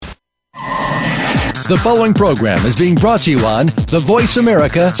The following program is being brought to you on the Voice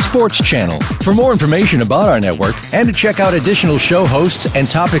America Sports Channel. For more information about our network and to check out additional show hosts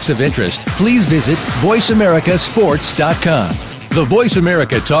and topics of interest, please visit voiceamericasports.com. The Voice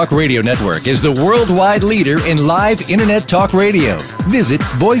America Talk Radio Network is the worldwide leader in live Internet talk radio. Visit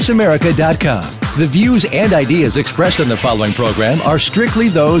voiceamerica.com. The views and ideas expressed on the following program are strictly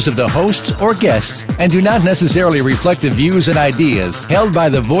those of the hosts or guests and do not necessarily reflect the views and ideas held by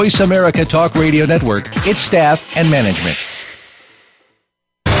the Voice America Talk Radio Network, its staff, and management.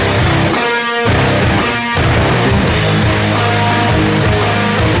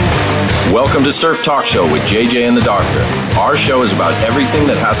 Welcome to Surf Talk Show with JJ and the Doctor. Our show is about everything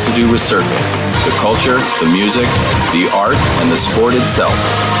that has to do with surfing. The culture, the music, the art, and the sport itself.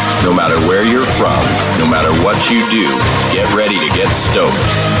 No matter where you're from, no matter what you do, get ready to get stoked.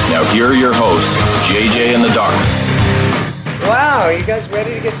 Now here are your hosts, JJ and the Doctor. Wow, are you guys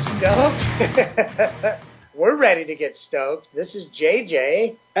ready to get stoked? We're ready to get stoked. This is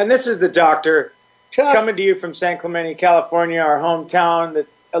JJ. And this is the Doctor, coming to you from San Clemente, California, our hometown, the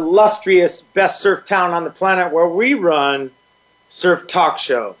illustrious best surf town on the planet, where we run Surf Talk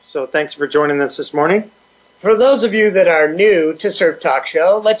Show. So thanks for joining us this morning. For those of you that are new to Surf Talk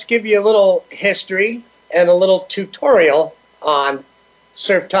Show, let's give you a little history and a little tutorial on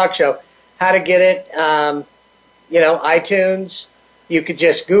Surf Talk Show. How to get it, iTunes. You could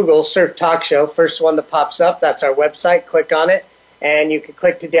just Google Surf Talk Show. First one that pops up, that's our website. Click on it, and you can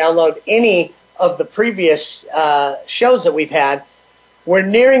click to download any of the previous shows that we've had. We're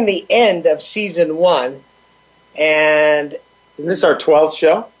nearing the end of Season 1, and... Isn't this our 12th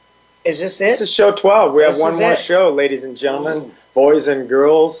show? Is this it? This is show 12. We have one more show, ladies and gentlemen, boys and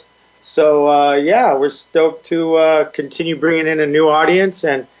girls. So, we're stoked to continue bringing in a new audience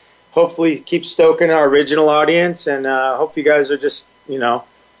and hopefully keep stoking our original audience. And hope you guys are just,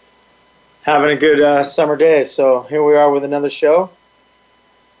 having a good summer day. So here we are with another show.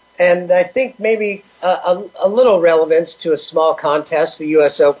 And I think maybe a little relevance to a small contest, the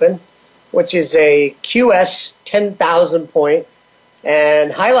U.S. Open, which is a QS 10,000 point.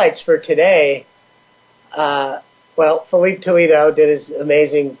 And highlights for today, Felipe Toledo did his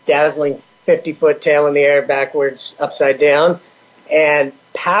amazing, dazzling 50-foot tail in the air, backwards, upside down. And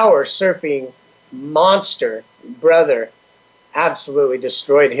power surfing monster, brother, absolutely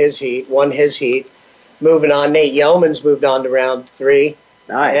destroyed his heat, won his heat. Moving on, Nate Yeomans moved on to round 3.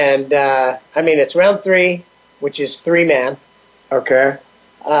 Nice. And, it's round 3, which is 3-man. Okay.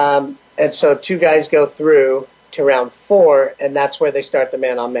 And so 2 guys go through to round 4, and that's where they start the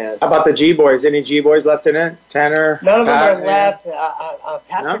man-on-man. How about the G-boys? Any G-boys left in it? Tanner? None of them are left.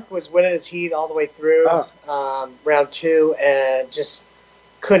 Patrick was winning his heat all the way through round 2 and just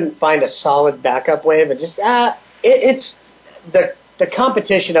couldn't find a solid backup wave. And just it's the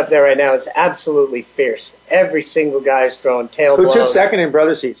competition up there right now is absolutely fierce. Every single guy is throwing tail blows. Who took second in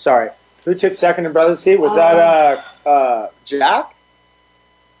Brothers Heat? Sorry. Who took second in Brothers Heat? Was that Jack?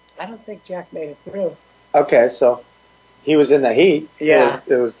 I don't think Jack made it through. Okay, so he was in the heat. Yeah.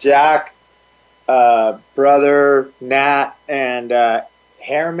 It was Jack, brother, Nat, and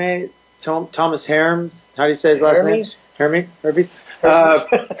Hermes, Thomas Hermes. How do you say his last name? Hermes.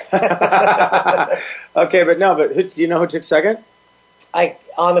 Okay, but do you know who took second?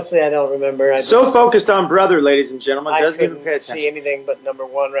 Honestly, I don't remember. Focused on brother, ladies and gentlemen. I couldn't see anything but number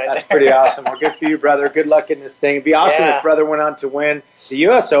 1 right That's there. pretty awesome. Well, good for you, brother. Good luck in this thing. It'd be awesome if brother went on to win the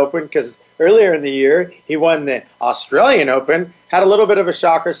U.S. Open, because earlier in the year he won the Australian Open. Had a little bit of a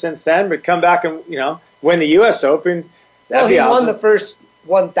shocker since then, but come back and win the U.S. Open. That'd be awesome. He won the first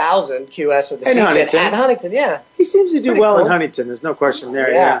 1,000 QS of the season at Huntington. Yeah, he seems to do well in Huntington. There's no question there.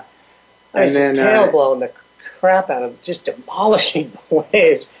 Yeah. And then tail blowing the crap out of just demolishing the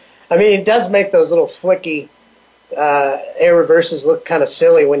waves. I mean, it does make those little flicky air reverses look kind of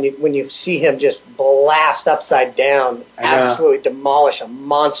silly when you see him just blast upside down, absolutely demolish a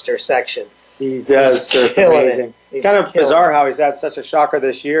monster section. He does surf amazing. It's kind of bizarre how he's had such a shocker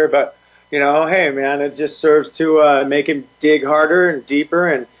this year, but hey man, it just serves to make him dig harder and deeper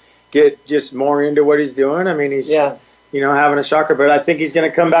and get just more into what he's doing. I mean, he's having a shocker, but I think he's going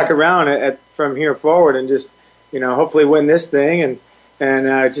to come back around from here forward and just hopefully win this thing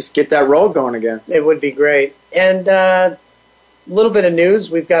and just get that roll going again. It would be great. And a little bit of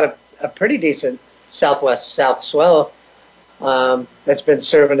news, we've got a pretty decent southwest south swell that's been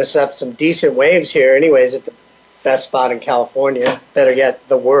serving us up some decent waves here anyways at the best spot in California, better yet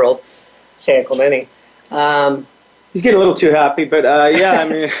the world, San Clemente. He's getting a little too happy, but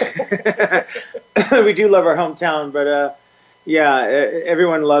we do love our hometown, but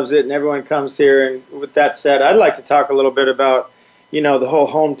everyone loves it and everyone comes here. And with that said, I'd like to talk a little bit about the whole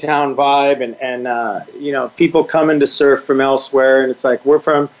hometown vibe and people coming to surf from elsewhere. And it's like, we're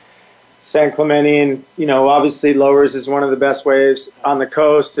from San Clemente, and, obviously Lowers is one of the best waves on the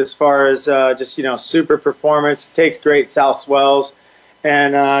coast as far as super performance. It takes great south swells.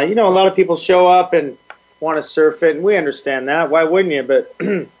 And, a lot of people show up and want to surf it, and we understand that. Why wouldn't you? But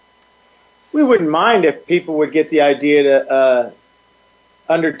we wouldn't mind if people would get the idea to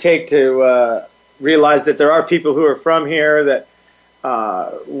undertake to realize that there are people who are from here that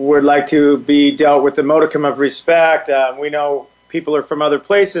would like to be dealt with a modicum of respect. We know people are from other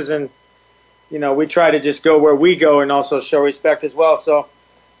places, and we try to just go where we go and also show respect as well. So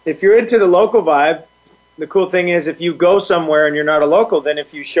if you're into the local vibe, the cool thing is if you go somewhere and you're not a local, then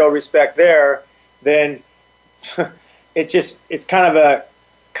if you show respect there, then it's kind of a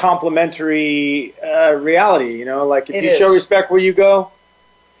complimentary reality, like if you show respect where you go,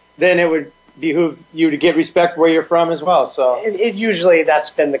 then it would behoove you to get respect where you're from as well. So it usually that's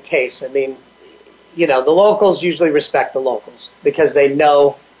been the case. I mean, the locals usually respect the locals because they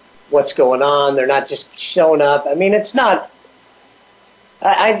know what's going on. They're not just showing up. I mean, it's not.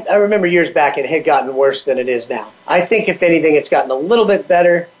 I remember years back it had gotten worse than it is now. I think if anything, it's gotten a little bit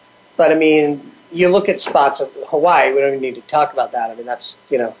better. But I mean, you look at spots of Hawaii. We don't even need to talk about that. I mean, that's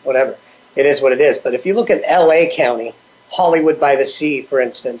whatever. It is what it is. But if you look at L.A. County, Hollywood by the Sea, for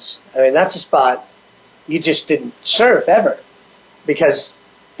instance, I mean, that's a spot you just didn't surf ever because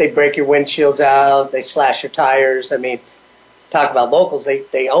they break your windshields out, they slash your tires. I mean, talk about locals.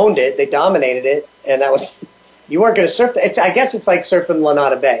 They owned it, they dominated it, and that was you weren't going to surf. I guess it's like surfing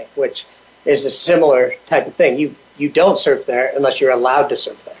Lanada Bay, which is a similar type of thing. You don't surf there unless you're allowed to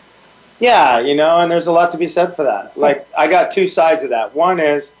surf there. Yeah, and there's a lot to be said for that. Like, I got two sides of that. One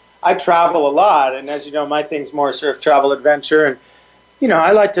is I travel a lot, and as you know, my thing's more surf travel adventure, and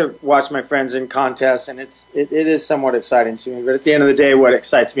I like to watch my friends in contests, and it is somewhat exciting to me. But at the end of the day, what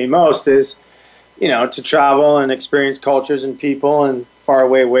excites me most is, to travel and experience cultures and people and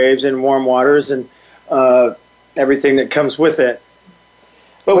faraway waves and warm waters and everything that comes with it.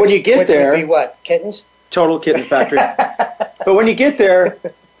 But when you get there, would be what, kittens? Total kitten factory. But when you get there,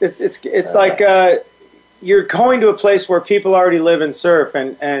 it's like you're going to a place where people already live and surf,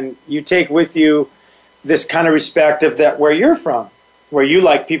 and you take with you this kind of respect of that where you're from, where you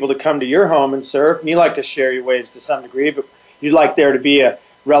like people to come to your home and surf, and you like to share your waves to some degree, but you'd like there to be a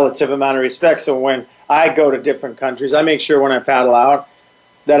relative amount of respect. So when I go to different countries, I make sure when I paddle out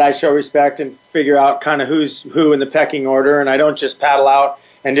that I show respect and figure out kind of who's who in the pecking order, and I don't just paddle out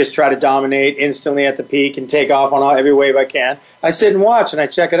and just try to dominate instantly at the peak and take off on every wave I can. I sit and watch and I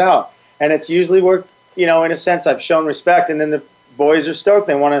check it out. And it's usually where, in a sense, I've shown respect, and then the boys are stoked.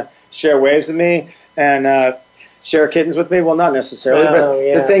 They want to share waves with me and share kittens with me. Well, not necessarily,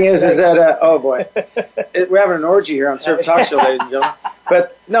 but the thing is that, oh boy, we're having an orgy here on Surf Talk Show, ladies and gentlemen.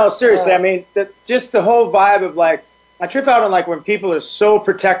 But no, seriously, I mean, just the whole vibe of like, I trip out on like when people are so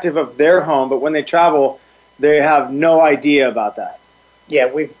protective of their home, but when they travel, they have no idea about that. Yeah,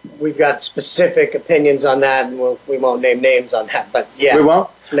 we've got specific opinions on that, and we won't name names on that. But yeah, we won't.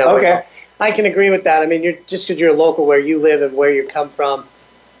 No, okay. I can agree with that. I mean, just because you're a local where you live and where you come from,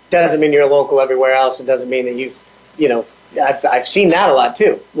 doesn't mean you're a local everywhere else. It doesn't mean that I've seen that a lot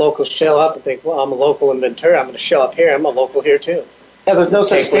too. Locals show up and think, well, I'm a local in Ventura. I'm going to show up here. I'm a local here too. Yeah, there's no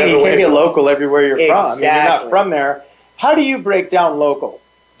such thing. You can't be a local everywhere you're from. I mean, you're not from there. How do you break down local,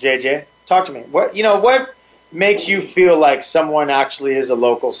 JJ? Talk to me. What makes you feel like someone actually is a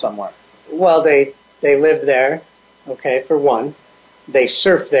local somewhere? Well, they live there, okay, for one. They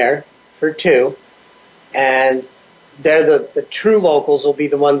surf there, for two. And they're the true locals will be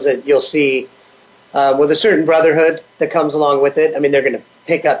the ones that you'll see with a certain brotherhood that comes along with it. I mean, they're going to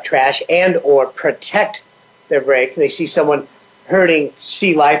pick up trash and or protect their break. They see someone hurting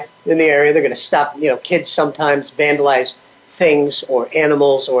sea life in the area, they're going to stop. Kids sometimes vandalize things or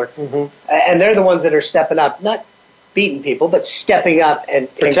animals, and they're the ones that are stepping up, not beating people, but stepping up and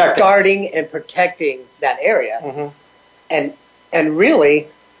guarding and protecting that area, and really,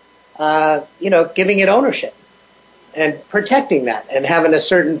 giving it ownership and protecting that and having a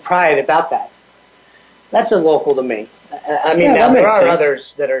certain pride about that. That's a local to me. I mean, now there are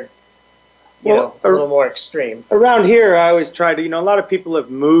others that are, a little more extreme. Around here, I always try to, a lot of people have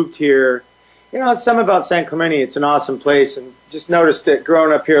moved here. Some about San Clemente, it's an awesome place. And just noticed that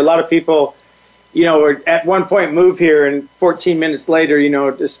growing up here, a lot of people, were at one point moved here and 14 minutes later,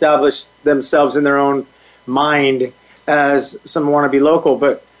 established themselves in their own mind as some wannabe local.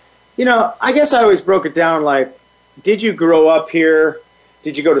 But, I guess I always broke it down like, did you grow up here?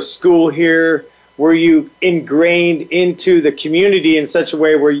 Did you go to school here? Were you ingrained into the community in such a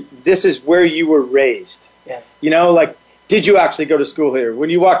way where this is where you were raised? Yeah. did you actually go to school here? When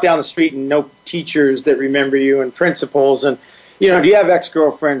you walk down the street and no teachers that remember you and principals and, do you have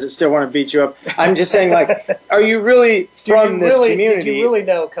ex-girlfriends that still want to beat you up? I'm just saying, like, are you really from this community? Did you really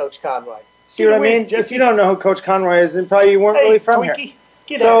know Coach Conroy? See what I mean? If you don't know who Coach Conroy is, then probably you weren't really from here.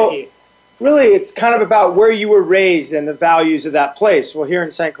 Get out of here. Really, it's kind of about where you were raised and the values of that place. Well, here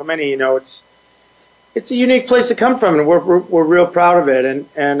in San Clemente, it's a unique place to come from, and we're real proud of it.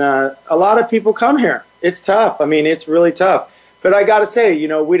 And a lot of people come here. It's tough. I mean, it's really tough. But I got to say,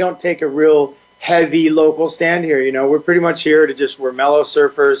 we don't take a real heavy local stand here. We're pretty much here we're mellow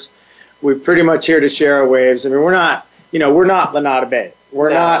surfers. We're pretty much here to share our waves. I mean, we're not Lanada Bay. We're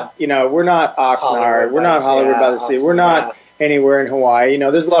not Oxnard. We're not Hollywood by the Sea. We're not anywhere in Hawaii.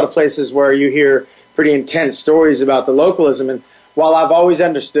 There's a lot of places where you hear pretty intense stories about the localism. And while I've always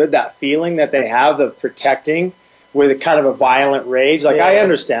understood that feeling that they have of protecting with a kind of a violent rage, I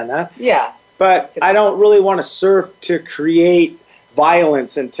understand that. Yeah. But I don't really want to surf to create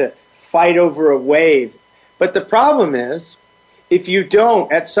violence and to fight over a wave. But the problem is, if you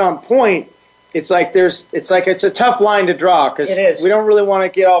don't, at some point, it's a tough line to draw, because we don't really want to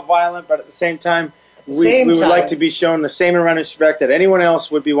get all violent, but at the same time, we would like to be shown the same amount of respect that anyone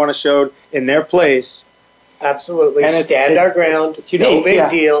else would be want to show in their place. Absolutely. And stand our ground. It's unique. No big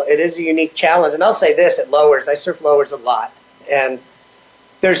deal. It is a unique challenge. And I'll say this, at lowers, I surf lowers a lot. And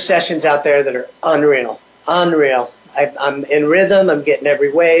there's sessions out there that are unreal. I'm in rhythm. I'm getting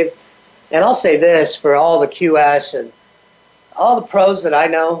every wave. And I'll say this, for all the QS and all the pros that I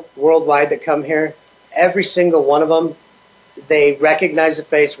know worldwide that come here, every single one of them, they recognize the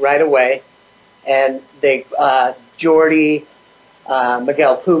face right away. And they, Jordy,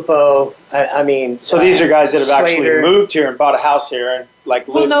 Miguel Pupo, So these are guys that have actually moved here and bought a house here and live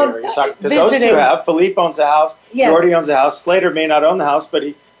here. Because those two have. Philippe owns a house. Yeah. Jordy owns a house. Slater may not own the house, but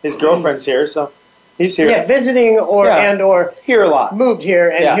his girlfriend's here, so he's here. Yeah, visiting or here a lot. Moved here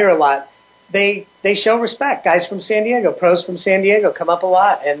and here a lot. They show respect. Guys from San Diego, pros from San Diego come up a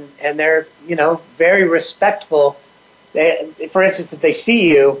lot, and they're very respectful. For instance, if they see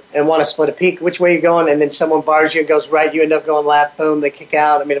you and want to split a peak, which way are you going? And then someone bars you and goes right, you end up going left, boom, they kick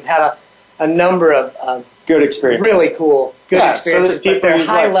out. I mean, I've had a number of good experiences, really cool, experiences. So but they're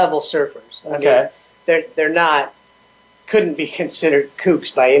high-level surfers. I mean, they're not, couldn't be considered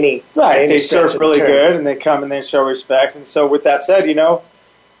kooks by any. Right, they surf really good, and they come and they show respect. And so, with that said,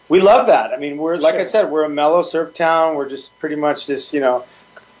 we love that. I mean, I said, we're a mellow surf town. We're just pretty much this,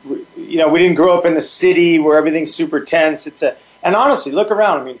 we didn't grow up in the city where everything's super tense. And honestly, look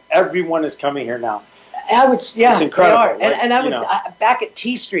around. I mean, everyone is coming here now. It's incredible. They are. And I would back at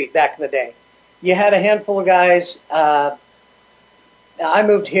T Street back in the day, you had a handful of guys. I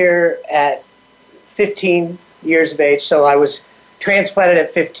moved here at 15 years of age, so I was transplanted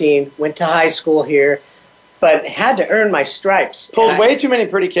at 15. Went to high school here, but had to earn my stripes. Pulled way too many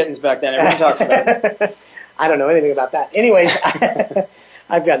pretty kittens back then. Everyone talks about it. I don't know anything about that. Anyways.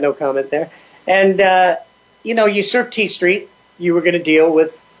 I've got no comment there. And, you surf T Street, you were going to deal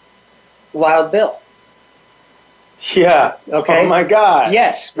with Wild Bill. Yeah. Okay. Oh, my God.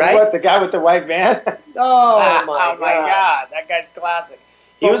 Yes, right? What, the guy with the white van? Oh, my God. That guy's classic.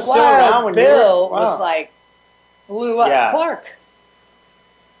 He but was still around when Bill was like, blew up. Yeah. Clark.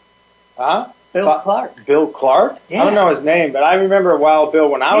 Huh? Bill Clark. Bill Clark? Yeah. I don't know his name, but I remember Wild Bill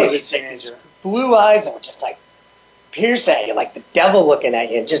when I was a teenager. Blue eyes that were just like, pierce at you like the devil looking at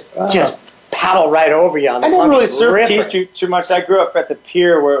you and just paddle right over you on this. I didn't really surf T Street too much. I grew up at the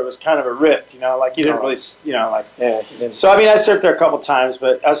pier where it was kind of a rift, you didn't really, So, I mean, I surfed there a couple times,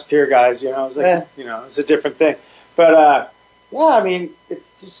 but us pier guys, it was like, it's a different thing. But, I mean,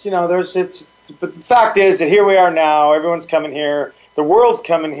 it's just, but the fact is that here we are now. Everyone's coming here. The world's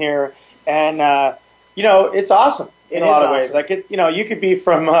coming here. And, it's awesome in a lot of ways. Like, you could be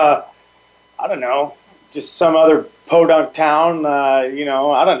from, I don't know, just some other podunk town, I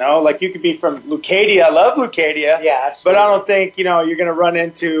don't know. Like, you could be from Leucadia. I love Leucadia. Yeah, absolutely. But I don't think, you're going to run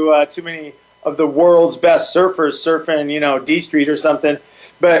into too many of the world's best surfers surfing, D Street or something.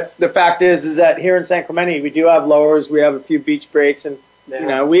 But the fact is that here in San Clemente, we do have lowers. We have a few beach breaks, and,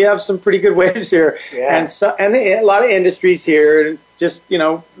 we have some pretty good waves here. Yeah. And a lot of industries here. And just,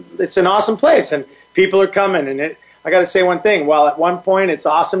 it's an awesome place, and people are coming. And I got to say one thing. While at one point it's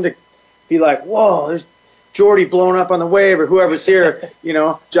awesome to be like, whoa, there's Jordy blowing up on the wave, or whoever's here,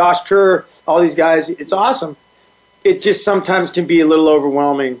 Josh Kerr, all these guys. It's awesome. It just sometimes can be a little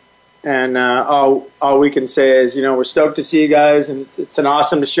overwhelming. And all we can say is, we're stoked to see you guys, and it's an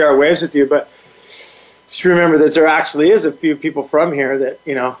awesome to share our waves with you. But just remember that there actually is a few people from here that,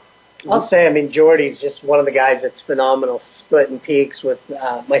 I'll say, Jordy's just one of the guys that's phenomenal, splitting peaks with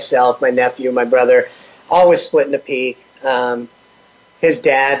myself, my nephew, my brother, always splitting a peak. His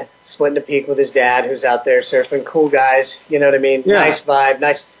dad, splitting a peak with his dad, who's out there surfing. Cool guys, you know what I mean? Yeah. Nice vibe,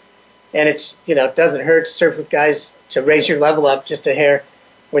 nice. And it's, it doesn't hurt to surf with guys, to raise your level up just a hair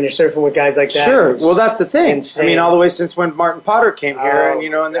when you're surfing with guys like that. Sure. Well, that's the thing. Insane. I mean, all the way since when Martin Potter came here, and,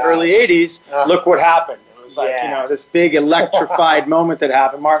 in the early 80s, look what happened. It was like, this big electrified moment that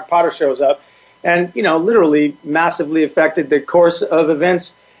happened. Martin Potter shows up and, literally massively affected the course of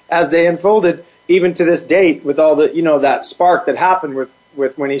events as they unfolded, even to this date, with all the, that spark that happened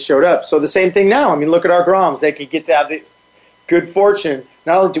with when he showed up. So the same thing now. I mean, look at our Groms. They could get to have the good fortune.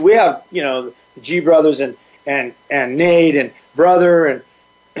 Not only do we have, the G brothers and Nate and Brother and,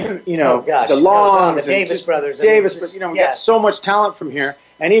 the Longs, the Davis brothers. Davis, but, we got so much talent from here,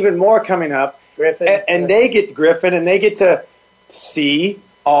 and even more coming up. Griffin. And they get Griffin, and they get to see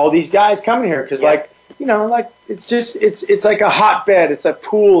all these guys coming here. Because, it's just, it's like a hotbed. It's a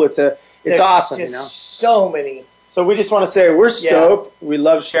pool. It's awesome, just so many. So we just want to say we're stoked. Yeah. We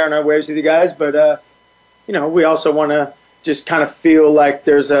love sharing our waves with you guys, but, we also want to just kind of feel like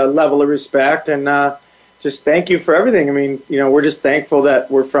there's a level of respect and just thank you for everything. I mean, we're just thankful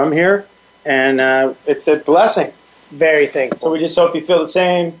that we're from here, and it's a blessing. Very thankful. So we just hope you feel the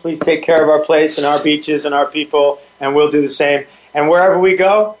same. Please take care of our place and our beaches and our people, and we'll do the same. And wherever we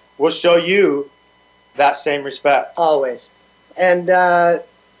go, we'll show you that same respect. Always. And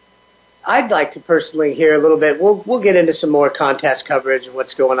I'd like to personally hear a little bit. We'll get into some more contest coverage of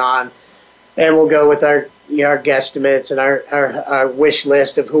what's going on, and we'll go with our guesstimates and our wish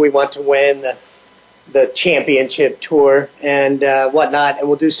list of who we want to win the championship tour and whatnot. And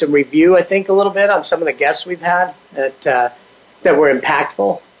we'll do some review, I think, a little bit on some of the guests we've had that were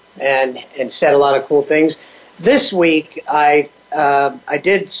impactful and said a lot of cool things. This week, I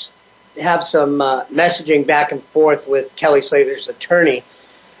did have some messaging back and forth with Kelly Slater's attorney,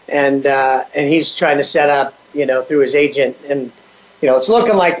 and he's trying to set up, through his agent, and it's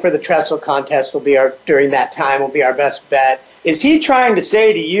looking like for the Trestle contest during that time will be our best bet. Is he trying to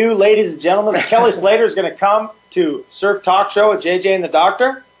say to you, ladies and gentlemen, that Kelly Slater is going to come to Surf Talk Show with JJ and the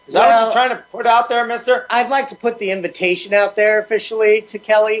Doctor? Is that what you're trying to put out there, mister? I'd like to put the invitation out there officially to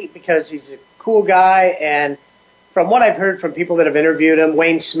Kelly because he's a cool guy, and from what I've heard from people that have interviewed him,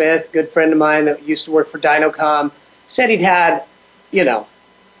 Wayne Smith, good friend of mine that used to work for Dynocom, said he'd had,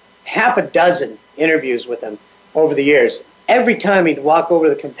 half a dozen interviews with him over the years. Every time he'd walk over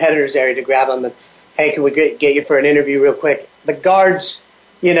to the competitors area to grab him and, hey, can we get you for an interview real quick? The guards,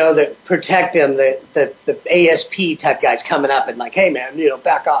 that protect him, the ASP type guys coming up and like, hey, man,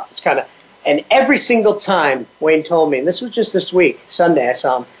 back off. It's kind of, and every single time Wayne told me, and this was just this week, Sunday I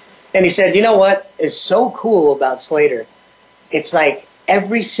saw him, and he said, you know what is so cool about Slater? It's like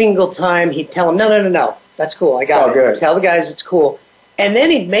every single time he'd tell him, no, that's cool. I got it. Good. Tell the guys it's cool. And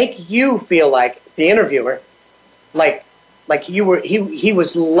then he'd make you feel like, the interviewer, like you were, he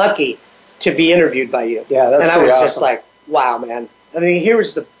was lucky to be interviewed by you. Yeah, that's and I was awesome. just like, wow, man. I mean, here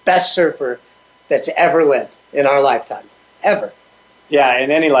was the best surfer that's ever lived in our lifetime, ever. Yeah,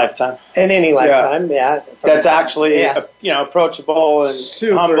 in any lifetime. In any lifetime, yeah. That's actually, approachable and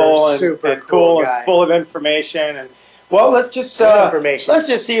humble and cool and full of information. And well, let's just see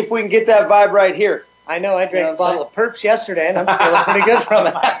if we can get that vibe right here. I know. I drank a bottle of Perps yesterday, and I'm feeling pretty good from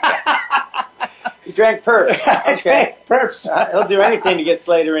it. You drank Perps. I drank Perps. He'll do anything to get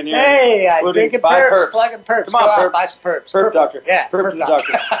Slater in here. Hey, I'm drinking Perps. Plugging Perps. Come on, Perps. Buy some Perps. Perp Doctor. Yeah, Perp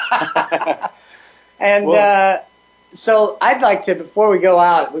Doctor. And so I'd like to, before we go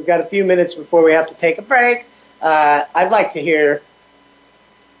out, we've got a few minutes before we have to take a break. I'd like to hear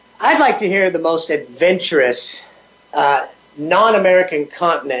the most adventurous non-American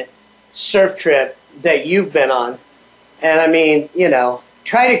continent surf trip that you've been on. And I mean,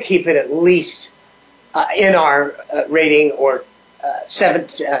 try to keep it at least in our rating or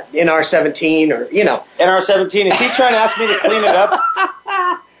in our 17 or, In our 17. Is he trying to ask me to clean it up?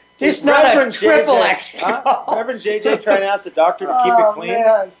 It's not Reverend a triple X. Reverend JJ trying to ask the doctor to keep it clean?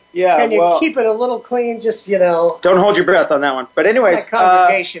 Man. Yeah, Can you keep it a little clean? Just, Don't hold your breath on that one. But anyways,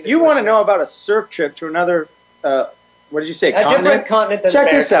 you want to know about a surf trip to another, what did you say, continent? Different continent than Check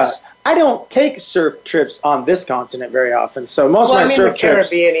Americas. this out. I don't take surf trips on this continent very often, so most of my surf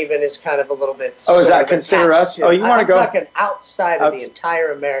trips. The Caribbean even is kind of a little bit. Oh, is that consider us? Oh, you want to go? I'm talking outside of the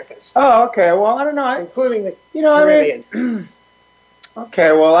entire Americas. Oh, okay. Well, I don't know. Including the Caribbean.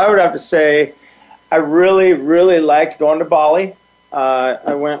 Okay. Well, I would have to say, I really, really liked going to Bali.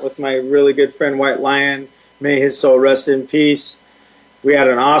 I went with my really good friend White Lion. May his soul rest in peace. We had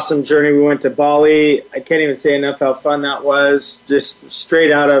an awesome journey. We went to Bali. I can't even say enough how fun that was. Just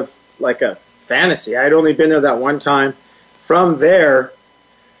straight out of like a fantasy. I'd only been there that one time. From there,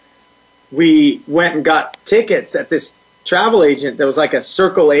 we went and got tickets at this travel agent that was like a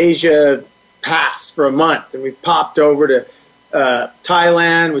Circle Asia pass for a month, and we popped over to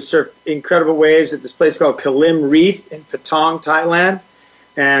Thailand. We surfed incredible waves at this place called Kalim Reef in Patong, Thailand,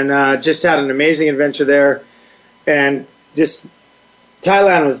 and just had an amazing adventure there. And just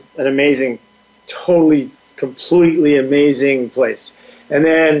Thailand was an amazing, totally, completely amazing place. And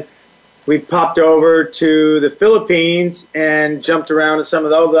then we popped over to the Philippines and jumped around to some of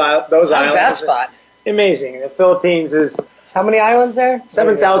those islands. How's that spot? Amazing. The Philippines is... How many islands there?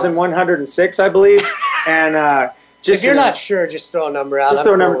 7,106, I believe. And if you're not sure, just throw a number out. Just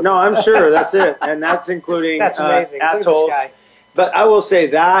throw a number. No, I'm sure. That's it. And that's including that's amazing. atolls. But I will say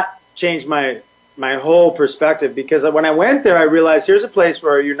that changed my whole perspective, because when I went there, I realized here's a place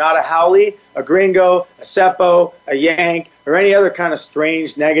where you're not a haole, a gringo, a seppo, a yank, or any other kind of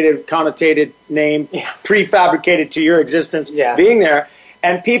strange, negative, connotated name prefabricated to your existence being there.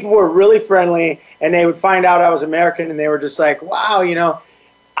 And people were really friendly, and they would find out I was American, and they were just like, wow,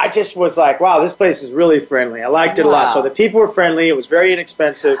 I just was like, wow, this place is really friendly. I liked it a lot. So the people were friendly. It was very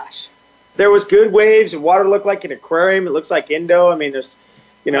inexpensive. There was good waves. The water looked like an aquarium. It looks like Indo. I mean, there's...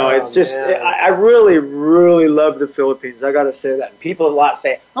 it's just, I really, really love the Philippines. I got to say that. People a lot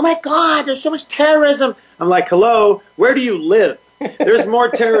say, oh, my God, there's so much terrorism. I'm like, hello, where do you live? There's more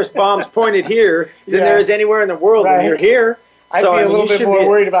terrorist bombs pointed here than there is anywhere in the world when you're here. I'd be a little bit more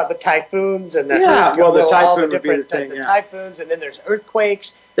worried about the typhoons and the typhoon would be the thing. The typhoons, and then there's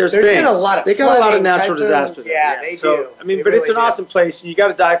earthquakes. There's been a lot of they got a lot of natural disasters. Yeah, they do. I mean, but it's an awesome place. You got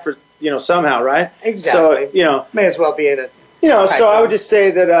to die for somehow, right? Exactly. So may as well be in it. So I would just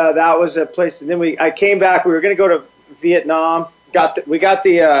say that that was a place. And then I came back. We were going to go to Vietnam. We got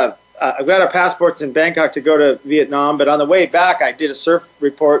our passports in Bangkok to go to Vietnam. But on the way back, I did a surf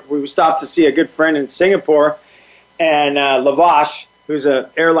report. We stopped to see a good friend in Singapore, and Lavash, who's an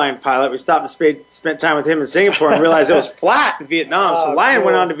airline pilot. We stopped and spent time with him in Singapore and realized it was flat in Vietnam. So Lion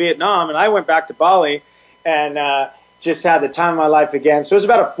went on to Vietnam, and I went back to Bali and just had the time of my life again. So it was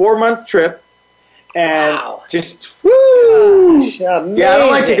about a 4-month trip. And just, woo! Gosh, I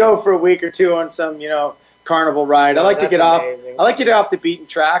don't like to go for a week or two on some, carnival ride. I like to get off. I like to get off the beaten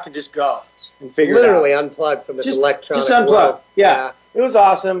track and just go and figure it out. Literally unplug from this electronic Just unplug. world. Yeah. It was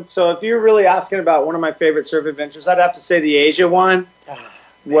awesome. So if you're really asking about one of my favorite surf adventures, I'd have to say the Asia one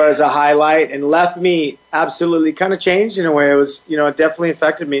was a highlight and left me absolutely kind of changed in a way. It was, it definitely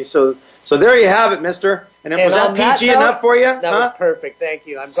affected me. So there you have it, mister. And was that PG enough for you? That was perfect. Thank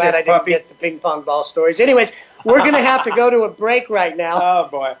you. I'm glad I didn't get the ping pong ball stories. Anyways, we're going to have to go to a break right now. Oh,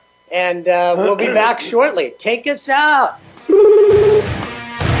 boy. And we'll be back shortly. Take us out.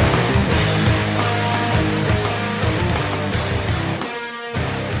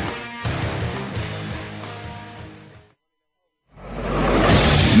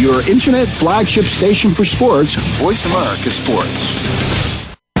 Your internet flagship station for sports, Voice America Sports.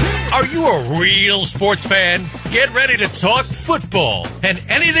 Are you a real sports fan? Get ready to talk football and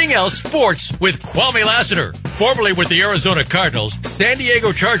anything else sports with Kwame Lassiter, formerly with the Arizona Cardinals, San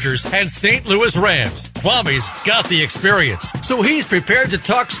Diego Chargers, and St. Louis Rams. Kwame's got the experience, so he's prepared to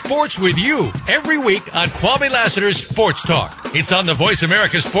talk sports with you every week on Kwame Lassiter's Sports Talk. It's on the Voice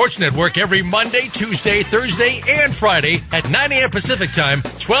America Sports Network every Monday, Tuesday, Thursday, and Friday at 9 a.m. Pacific Time,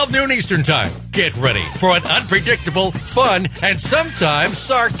 12 noon Eastern Time. Get ready for an unpredictable, fun, and sometimes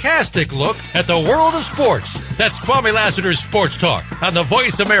sarcastic look at the world of sports. That's Kwame Lassiter's Sports Talk on the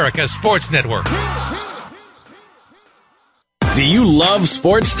Voice America Sports Network. Do you love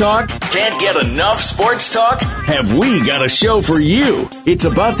sports talk? Can't get enough sports talk? Have we got a show for you? It's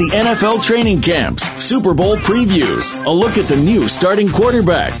about the NFL training camps, Super Bowl previews, a look at the new starting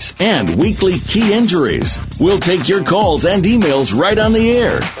quarterbacks, and weekly key injuries. We'll take your calls and emails right on the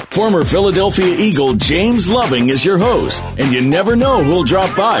air. Former Philadelphia Eagle James Loving is your host, and you never know who'll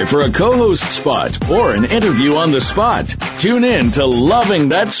drop by for a co-host spot or an interview on the spot. Tune in to Loving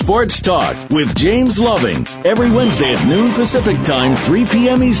That Sports Talk with James Loving every Wednesday at noon Pacific Time, 3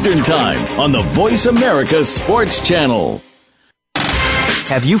 p.m. Eastern Time on the Voice America Sports Channel.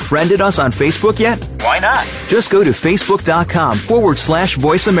 Have you friended us on Facebook yet? Why not? Just go to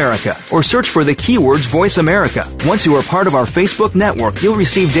facebook.com/Voice America or search for the keywords Voice America. Once you are part of our Facebook network, you'll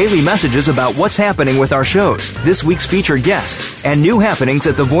receive daily messages about what's happening with our shows, this week's featured guests, and new happenings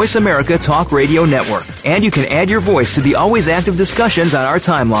at the Voice America Talk Radio Network. And you can add your voice to the always active discussions on our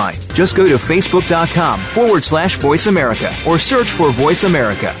timeline. Just go to facebook.com/Voice America or search for Voice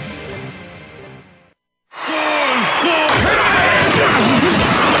America.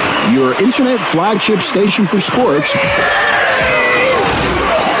 Your internet flagship station for sports.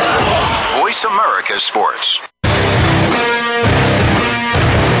 Voice America Sports.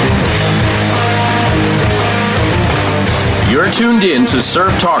 You're tuned in to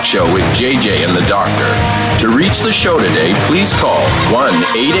Surf Talk Show with JJ and the Doctor. To reach the show today, please call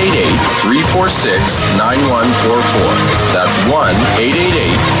 1-888-346-9144. That's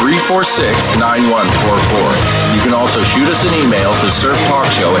 1-888-346-9144. You can also shoot us an email to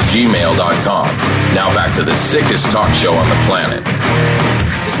surftalkshow@gmail.com. Now back to the sickest talk show on the planet.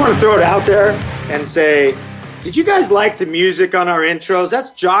 I just want to throw it out there and say, did you guys like the music on our intros?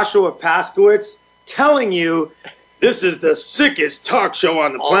 That's Joshua Paskowitz telling you this is the sickest talk show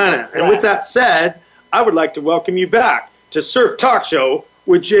on the planet. And with that said, I would like to welcome you back to Surf Talk Show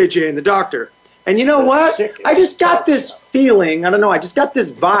with JJ and the Doctor. And you know what? I just got this feeling, I don't know, I just got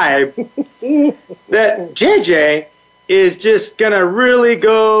this vibe that JJ is just going to really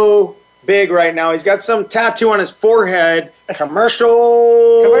go big right now. He's got some tattoo on his forehead.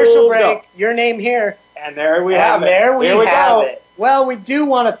 Commercial break. Your name here. And there we have it. There we have it. Well, we do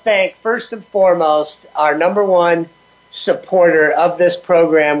want to thank, first and foremost, our number one supporter of this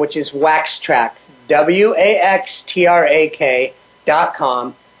program, which is WaxTrak,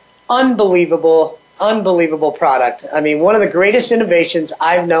 WaxTrak.com. Unbelievable product. I mean, one of the greatest innovations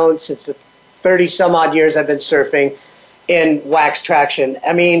I've known since the 30-some-odd years I've been surfing in wax traction.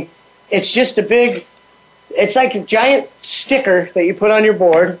 I mean, it's just it's like a giant sticker that you put on your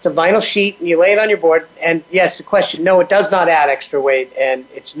board. It's a vinyl sheet, and you lay it on your board. And, yes, the question, no, it does not add extra weight, and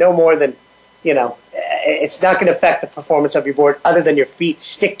it's no more than, it's not going to affect the performance of your board other than your feet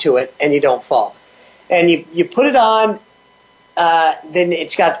stick to it and you don't fall. And you put it on, then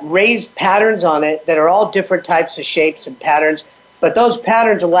it's got raised patterns on it that are all different types of shapes and patterns, but those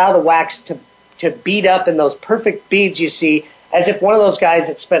patterns allow the wax to bead up in those perfect beads you see, as if one of those guys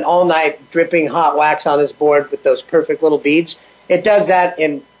that spent all night dripping hot wax on his board with those perfect little beads. It does that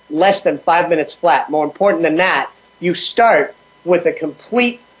in less than 5 minutes flat. More important than that, you start with a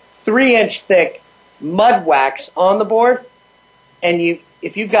complete 3-inch thick mud wax on the board, and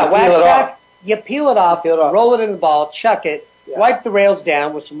if you've got wax track, you peel it off, roll it in the ball, chuck it, wipe the rails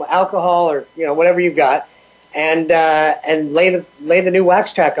down with some alcohol or whatever you've got, and lay the new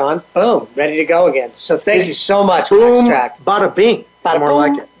wax track on. Boom, ready to go again. So thank you so much, boom, wax track. Bada bing. Bada more boom,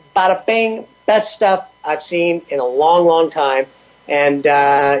 like it. Bada bing. Best stuff I've seen in a long time. And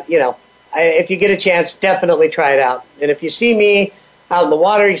if you get a chance, definitely try it out. And if you see me out in the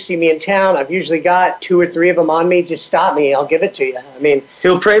water, you see me in town, I've usually got 2 or 3 of them on me. Just stop me, I'll give it to you. I mean,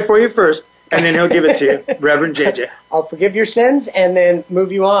 he'll pray for you first, and then he'll give it to you, Reverend JJ. I'll forgive your sins and then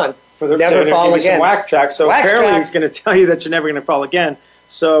move you on. Never fall again. Some wax track. So apparently he's going to tell you that you're never going to fall again.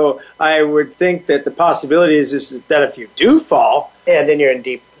 So I would think that the possibility is that if you do fall, then you're in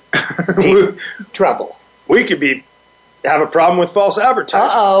deep trouble. We could have a problem with false advertising.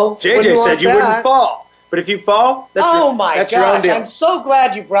 Uh-oh. JJ said you wouldn't fall. But if you fall, that's your own deal. I'm so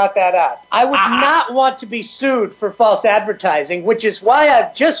glad you brought that up. I would not want to be sued for false advertising, which is why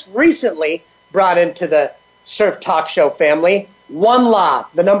I've just recently brought into the Surf Talk Show family One Law,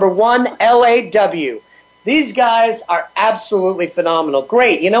 the number 1 LAW. These guys are absolutely phenomenal.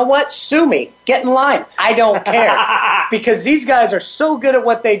 Great. You know what? Sue me. Get in line. I don't care. Because these guys are so good at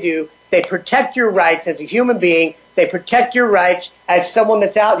what they do. They protect your rights as a human being. They protect your rights as someone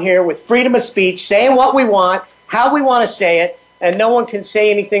that's out here with freedom of speech, saying what we want, how we want to say it, and no one can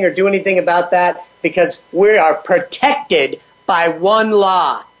say anything or do anything about that because we are protected by One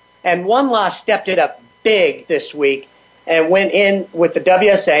Law. And One Law stepped it up big this week and went in with the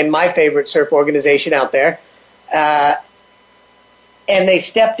WSA, my favorite surf organization out there, and they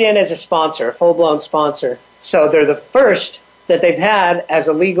stepped in as a sponsor, a full-blown sponsor. So they're the first that they've had as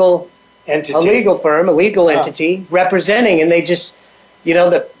a legal entity, a legal entity representing, and they just,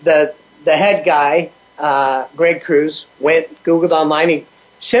 the head guy, Greg Cruz, Googled online, he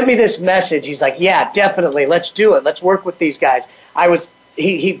sent me this message. He's like, yeah, definitely, let's do it. Let's work with these guys.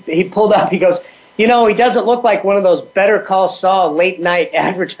 He pulled up, he goes, he doesn't look like one of those Better Call Saul late night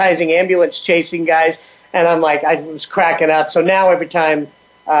advertising ambulance chasing guys. And I'm like, I was cracking up. So now every time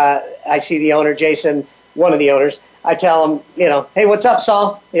I see the owner, Jason, one of the owners, I tell him, hey, what's up,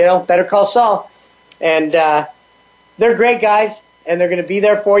 Saul? Better Call Saul. And they're great guys, and they're going to be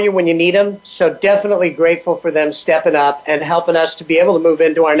there for you when you need them. So definitely grateful for them stepping up and helping us to be able to move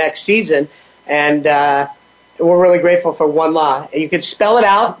into our next season. And we're really grateful for One Law. You can spell it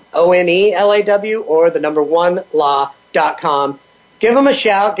out, ONELAW, or the number 1law.com. Give them a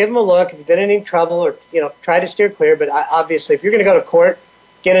shout. Give them a look. If you've been in any trouble or, try to steer clear. But obviously, if you're going to go to court,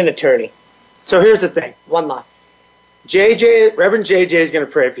 get an attorney. So here's the thing. One Law. Reverend JJ is going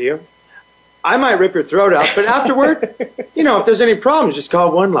to pray for you. I might rip your throat out, but afterward, if there's any problems, just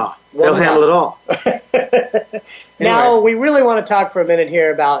call One Law. They'll handle it all. Now, we really want to talk for a minute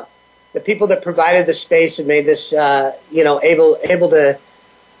here about the people that provided the space and made this, able to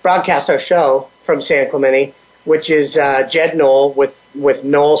broadcast our show from San Clemente, which is Jed Knoll with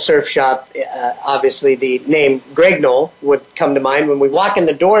Knoll Surf Shop. Obviously, the name Greg Knoll would come to mind. When we walk in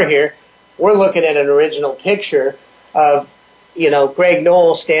the door here, we're looking at an original picture of, Greg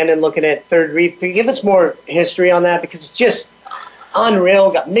Knoll standing looking at Third Reef. Can you give us more history on that? Because it's just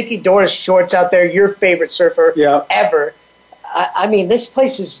unreal. Got Mickey Doris shorts out there, your favorite surfer ever. I mean, this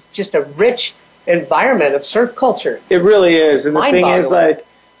place is just a rich environment of surf culture. It really is. And the thing is, like,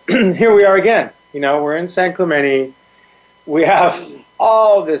 here we are again. We're in San Clemente. We have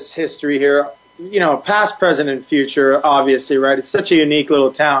all this history here, past, present, and future, obviously, right? It's such a unique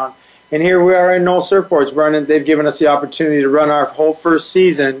little town. And here we are in Knoll Surfboards running. They've given us the opportunity to run our whole first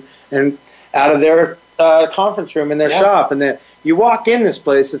season and out of their conference room in their shop. And then you walk in this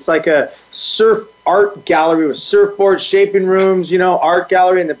place, it's like a surf art gallery with surfboards, shaping rooms, art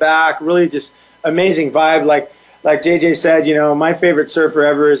gallery in the back, really just amazing vibe. Like JJ said, my favorite surfer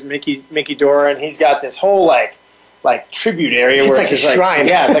ever is Mickey Dora, and he's got this whole like tribute area it's where like it's a shrine.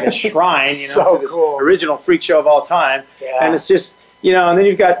 it's like a shrine, so to this cool. original freak show of all time. Yeah. And it's just, and then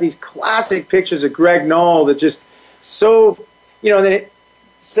you've got these classic pictures of Greg Knoll that just so,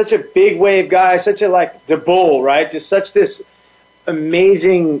 such a big wave guy, such a the bull, right? Just such this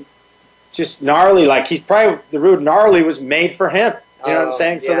amazing, just gnarly, he's probably, the root gnarly was made for him. You know what I'm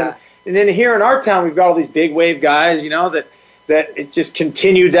saying? So then here in our town, we've got all these big wave guys, that it just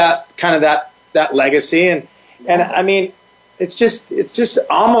continued that kind of that legacy. And I mean, it's just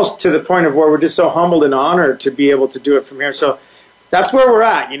almost to the point of where we're just so humbled and honored to be able to do it from here. So that's where we're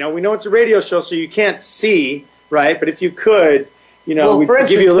at. We know it's a radio show, so you can't see, right? But if you could, we'd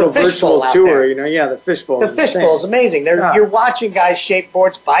give you a little virtual tour. The fishbowl. The fishbowl is amazing. You're watching guys shape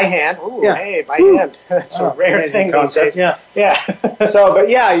boards by hand. Ooh, hey, by hand. It's a rare thing these days. Yeah. So, but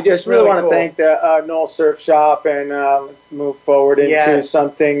you just really want to thank the Knoll Surf Shop, and let's move forward into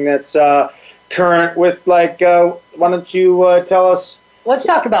something that's current with why don't you tell us? Let's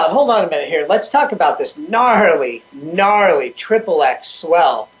talk about, hold on a minute here. Let's talk about this gnarly triple X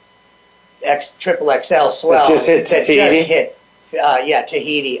swell, triple XL swell. That just hit Tahiti.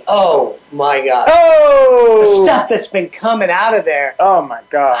 Tahiti. Oh my God. Oh! The stuff that's been coming out of there. Oh my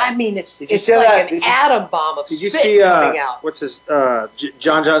God. I mean, it's like an atom bomb of spit coming out. What's his,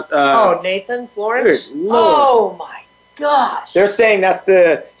 John? Nathan Florence? Good Lord. Oh my gosh. They're saying that's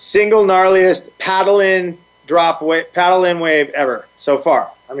the single gnarliest paddle-in wave ever so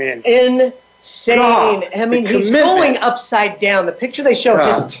far. I mean, insane. God, I mean, he's going upside down. The picture they show,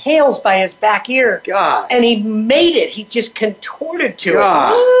 his tail's by his back ear. God. And he made it. He just contorted to it.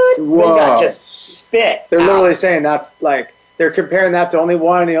 What? Whoa. Got just spit. They're literally saying that's they're comparing that to only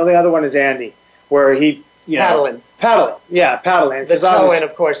one. The only other one is Andy, where he, paddling. Yeah, paddling. The toe-in,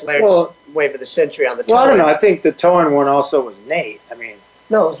 of course, Laird's wave of the century on the toe-in. Well, I don't know. I think the toe-in one also was Nate. I mean,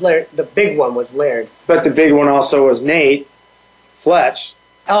 no, it was Laird. The big one was Laird. But the big one also was Nate Fletch.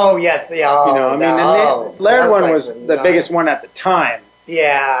 Oh, yeah. The Laird one was the biggest one at the time.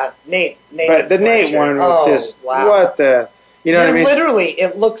 Yeah, Nate. But the Nate one was what the, what I mean? Literally,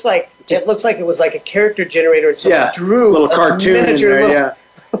 it looks like it was like a character generator, and someone drew a little cartoon miniature in there,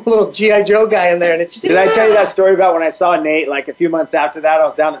 little G.I. Joe guy in there, and it's just. Did I tell you that story about when I saw Nate? A few months after that, I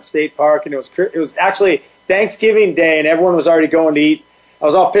was down at State Park, and it was actually Thanksgiving Day, and everyone was already going to eat. I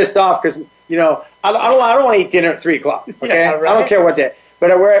was all pissed off because I don't want to eat dinner at 3:00. Okay, I don't care what day.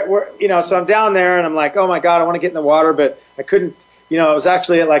 But we're so I'm down there, and I'm like, oh my God, I want to get in the water, but I couldn't. It was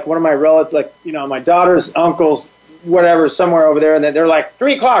actually at one of my relatives, my daughter's uncles, whatever, somewhere over there, and then they're like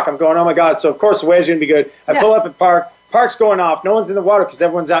 3:00. I'm going, oh my God. So of course the wave's gonna be good. I pull up at Park's going off. No one's in the water because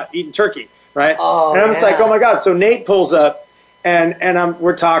everyone's out eating turkey, right? Oh, and I'm just like, oh my God. So Nate pulls up, and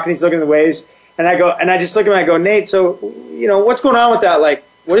we're talking. He's looking at the waves, and I just look at him. I go, Nate, so what's going on with that?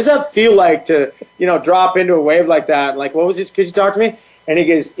 What does that feel like to drop into a wave like that? What was this? Could you talk to me? And he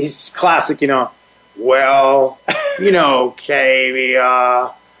goes, he's classic, well, Katie,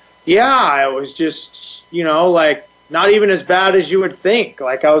 yeah, it was just, not even as bad as you would think.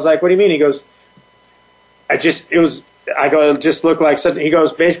 I was like, what do you mean? He goes, I go, it just looked like something. He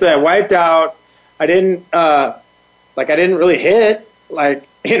goes, basically, I wiped out. I didn't really hit, and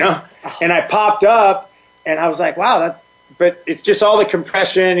I popped up, and I was like, wow, but it's just all the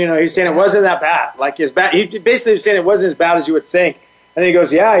compression, he's saying it wasn't that bad. As bad. He basically was saying it wasn't as bad as you would think. And then he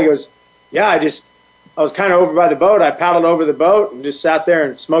goes, yeah, I was kind of over by the boat. I paddled over the boat and just sat there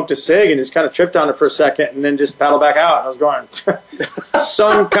and smoked a cig and just kind of tripped on it for a second and then just paddled back out. I was going,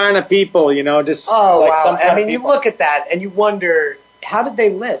 some kind of people, just. Oh, wow. I mean, you look at that and you wonder, how did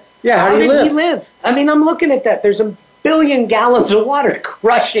they live? Yeah, how did he live? He live? I mean, I'm looking at that. There's a billion gallons of water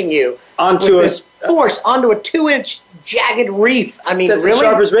crushing you onto with this force onto a 2-inch jagged reef. I mean, that's really? as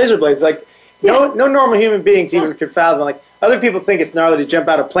sharp as razor blades. Like, no normal human beings even could fathom. Like, other people think it's gnarly to jump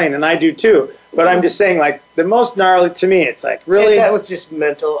out of a plane, and I do too. But I'm just saying, like, the most gnarly to me, it's like, really? That was just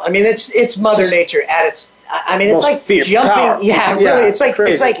mental. I mean, it's Mother Nature at its. I mean, it's like jumping. Power. Yeah, really. It's like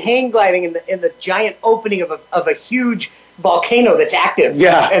crazy. it's like hang gliding in the giant opening of a huge volcano that's active.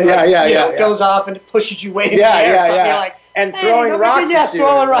 Yeah, and it goes off and it pushes you way into the air. So you're like, and throwing rocks at you.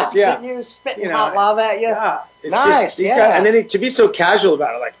 Throwing rocks at you, spitting hot lava at you. Yeah, it's nice. Just, guys, and then to be so casual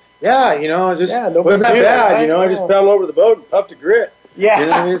about it, like, wasn't that bad, right? I just paddled over the boat and puffed a grit. Yeah. You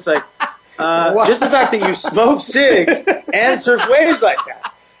know what I mean? It's like, just the fact that you smoke cigs and surf waves like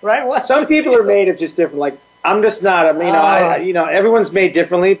that. Right. What? Some people are made of just different. Like, I'm just not. I mean, everyone's made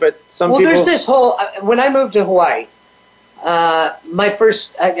differently, but some people. Well, there's this whole. When I moved to Hawaii, my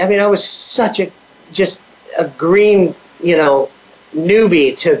first. I was such a green,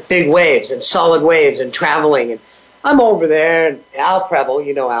 newbie to big waves and solid waves and traveling, and I'm over there. And Al Preble,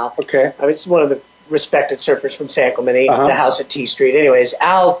 Al. Okay. I mean, he's one of the respected surfers from San Clemente, the house at T Street. Anyways,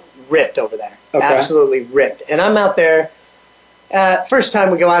 Al ripped over there. Okay. Absolutely ripped. And I'm out there. First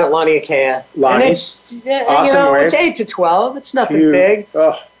time we go out at Laniakea. And it's, awesome wave. It's 8 to 12. It's nothing Huge. big.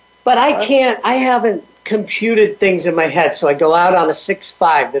 Oh. But I haven't computed things in my head. So I go out on a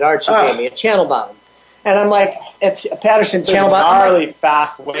 6.5 that Archie gave me, a channel bottom. And I'm like, Patterson channel bottom. Gnarly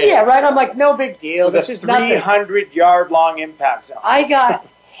fast wave. Yeah, right. I'm like, no big deal. This is 300-yard long impact zone. I got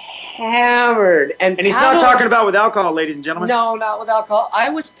hammered. And he's not talking about with alcohol, ladies and gentlemen. No, not with alcohol.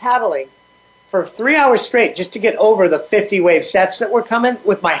 I was paddling for 3 hours straight just to get over the 50 wave sets that were coming,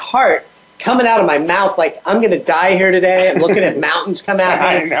 with my heart coming out of my mouth like I'm going to die here today. I'm looking at mountains come at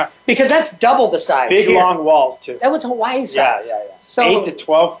me. I know. Because that's double the size. Big, here. long walls, too. That was Hawaii size. Yeah. So, 8 to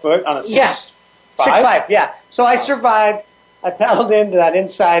 12 foot on a 6.5? 6.5, yeah. So I survived. I paddled into that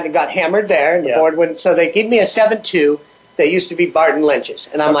inside and got hammered there, and the board wouldn't. So they gave me a 7.2 that used to be Barton Lynch's.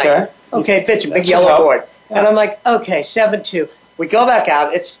 And I'm like, okay, pitch a big yellow board. Yeah. And I'm like, okay, 7.2. We go back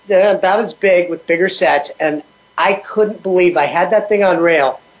out. It's about as big with bigger sets, and I couldn't believe I had that thing on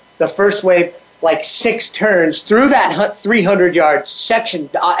rail. The first wave, like 6 turns through that 300-yard section,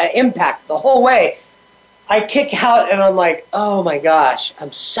 impact the whole way. I kick out, and I'm like, oh, my gosh,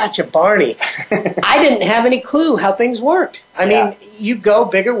 I'm such a Barney. I didn't have any clue how things worked. I mean, you go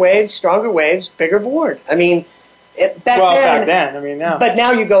bigger waves, stronger waves, bigger board. I mean, back then, I mean, now. But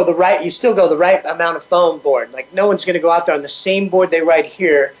now you still go the right amount of foam board. Like, no one's going to go out there on the same board they ride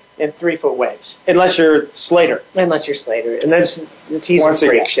here in 3-foot waves. Unless you're Slater. And then he's a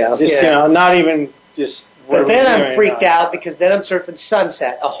freak show. Just, not even just... But then I'm freaked out because then I'm surfing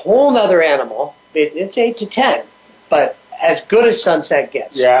Sunset, a whole other animal. It's 8 to 10, but as good as Sunset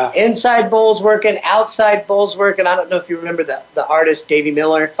gets. Yeah. Inside bowls working, outside bowls working. I don't know if you remember the artist, Davey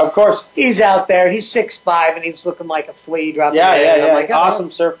Miller. Of course. He's out there. He's 6'5", and he's looking like a flea dropping in. Yeah. Like,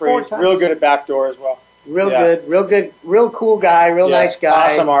 awesome surfer. He's real good at backdoor as well. Real good, real cool guy, nice guy.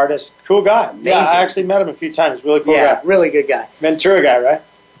 Awesome artist. Cool guy. Amazing. Yeah, I actually met him a few times. Really cool guy. Really good guy. Ventura guy, right?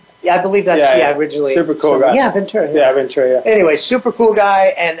 Yeah, I believe that's originally. Super cool guy. Yeah, Ventura. Yeah, Ventura, Anyway, super cool guy,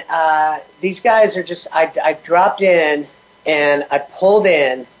 and these guys are just, I dropped in, and I pulled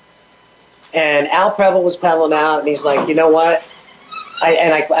in, and Al Preble was paddling out, and he's like, you know what?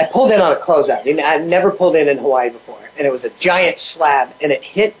 I pulled in on a closeout. I never pulled in Hawaii before, and it was a giant slab, and it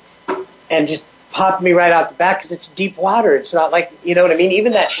hit and just popped me right out the back because it's deep water. It's not like, you know what I mean?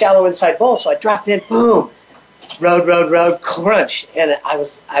 Even that shallow inside bowl. So I dropped in, boom. Road, crunch. And I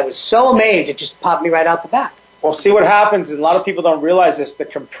was so amazed, it just popped me right out the back. Well, see what happens is a lot of people don't realize this, the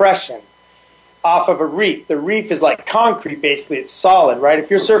compression off of a reef. The reef is like concrete, basically. It's solid, right? If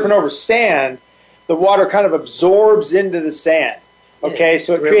you're surfing over sand, the water kind of absorbs into the sand. Okay,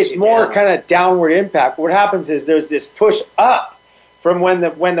 so it creates more kind of downward impact. What happens is there's this push up from when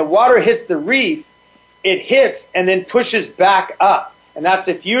the water hits the reef, it hits and then pushes back up. And that's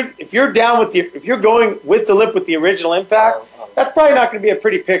if you're going with the lip with the original impact, that's probably not going to be a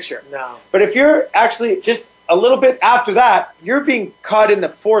pretty picture. No. But if you're actually just a little bit after that, you're being caught in the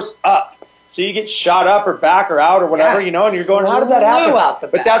force up. So you get shot up or back or out or whatever, and you're going, how did that happen? Out the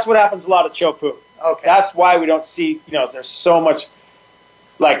back. But that's what happens a lot of chopu. Okay. That's why we don't see, there's so much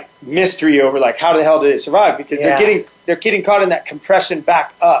like mystery over like how the hell did they survive? Because they're getting caught in that compression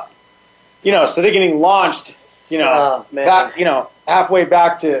back up. So they're getting launched, halfway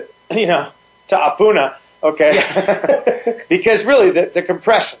back to Apuna, okay? Because really the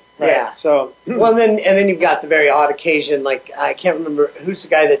compression, right? Yeah. So then you've got the very odd occasion, like I can't remember who's the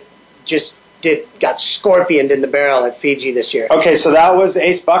guy that just got scorpioned in the barrel at Fiji this year. Okay, so that was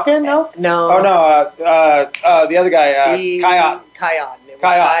Ace Buchan, no? No. Oh, no, the other guy, Kai Otten. It was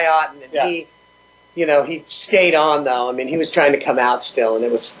Kai Otten, and he stayed on, though. I mean, he was trying to come out still, and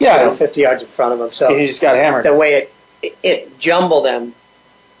it was 50 yards in front of him. So he just got hammered. The way it jumbled him,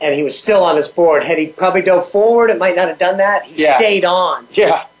 and he was still on his board. Had he probably dove forward, it might not have done that. He stayed on.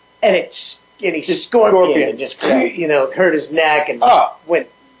 Yeah. And he scorpioned and just, hurt his neck and went,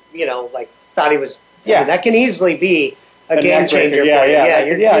 thought he was. Yeah. I mean, that can easily be a game changer for you.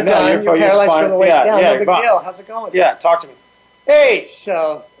 You're done. You're paralyzed from the waist down. No big deal. How's it going? Yeah, talk to me. Hey!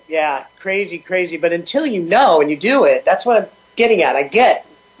 So, yeah, crazy. But until you know and you do it, that's what I'm getting at.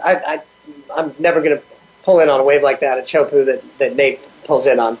 I'm never going to pull in on a wave like that at Chopu that Nate pulls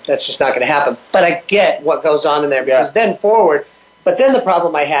in on. That's just not going to happen. But I get what goes on in there because then forward. But then the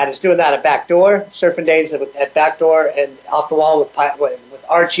problem I had is doing that at Backdoor, surfing days at Backdoor and off the wall with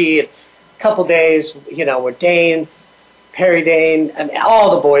Archie, and a couple days, with Dane, Perry Dane, I mean,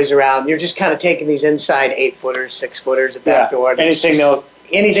 all the boys around. You're just kind of taking these inside 8-footers, 6-footers at Backdoor. Anything they'll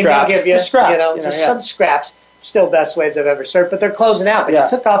give you, scraps, some scraps. Still best waves I've ever surfed, but they're closing out. But you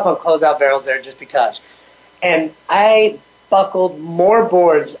took off on closeout barrels there just because. And I buckled more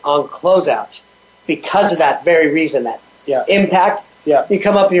boards on closeouts because of that very reason, that impact. Yeah. You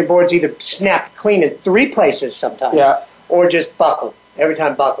come up and your board's either snapped clean in 3 places sometimes or just buckled. Every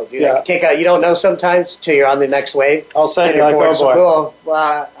time buckled. You take out, you don't know sometimes till you're on the next wave. All of a sudden you're like, oh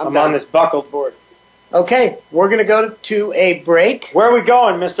boy, I'm done. on this buckled board. Okay, we're going to go to a break. Where are we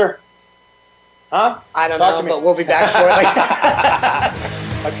going, mister? Huh? I don't know, but we'll be back shortly.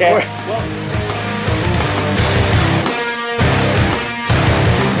 Okay.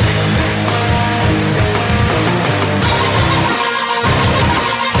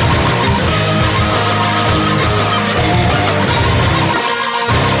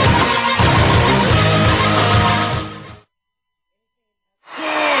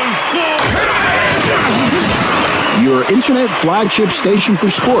 Your internet flagship station for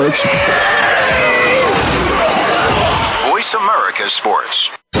sports. Voice America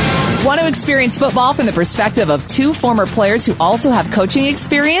Sports. Want to experience football from the perspective of 2 former players who also have coaching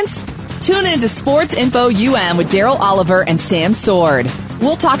experience? Tune in to Sports Info UM with Daryl Oliver and Sam Sword.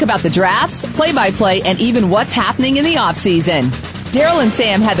 We'll talk about the drafts, play-by-play, and even what's happening in the offseason. Daryl and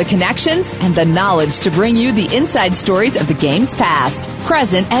Sam have the connections and the knowledge to bring you the inside stories of the game's past,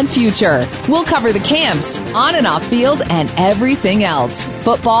 present, and future. We'll cover the camps, on and off field, and everything else,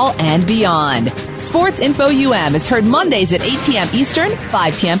 football and beyond. Sports Info UM is heard Mondays at 8 p.m. Eastern,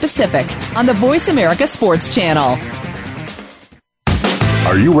 5 p.m. Pacific on the Voice America Sports Channel.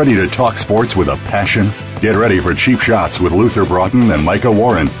 Are you ready to talk sports with a passion? Get ready for Cheap Shots with Luther Broughton and Micah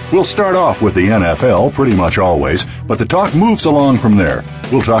Warren. We'll start off with the NFL pretty much always, but the talk moves along from there.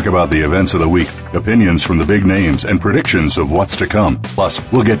 We'll talk about the events of the week, opinions from the big names, and predictions of what's to come. Plus,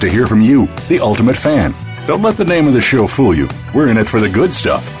 we'll get to hear from you, the ultimate fan. Don't let the name of the show fool you. We're in it for the good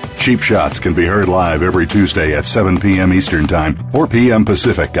stuff. Cheap Shots can be heard live every Tuesday at 7 p.m. Eastern Time, 4 p.m.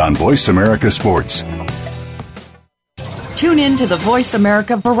 Pacific on Voice America Sports. Tune in to the Voice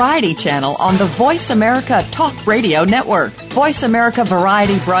America Variety channel on the Voice America Talk Radio Network. Voice America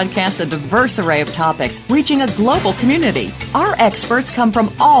Variety broadcasts a diverse array of topics, reaching a global community. Our experts come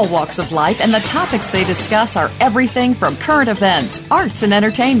from all walks of life, and the topics they discuss are everything from current events, arts and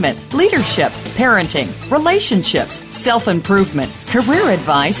entertainment, leadership, parenting, relationships, self-improvement, career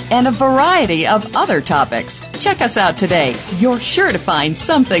advice, and a variety of other topics. Check us out today. You're sure to find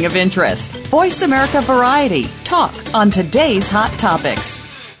something of interest. Voice America Variety. Talk on today's hot topics.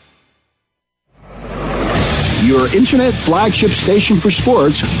 Your internet flagship station for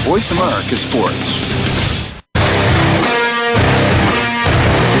sports, Voice America Sports.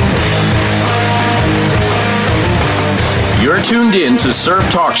 You're tuned in to Surf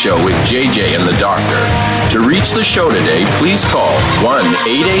Talk Show with JJ and the Doctor. To reach the show today, please call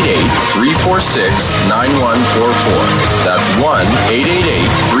 1-888-346-9144. That's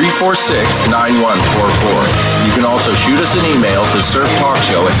 1-888-346-9144. You can also shoot us an email to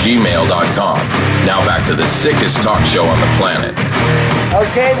surftalkshow@gmail.com. Now back to the sickest talk show on the planet.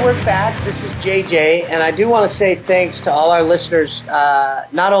 Okay, we're back. This is JJ, and I do want to say thanks to all our listeners,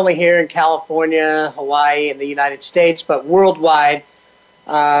 not only here in California, Hawaii, and the United States, but worldwide.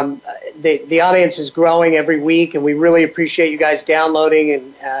 The audience is growing every week, and we really appreciate you guys downloading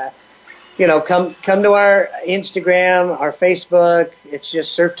and come to our Instagram, our Facebook. It's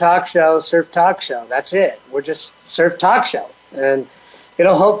just Surf Talk Show. That's it. We're just Surf Talk Show, and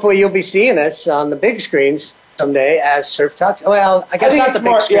hopefully you'll be seeing us on the big screens someday as Surf Talk. Well, I guess not the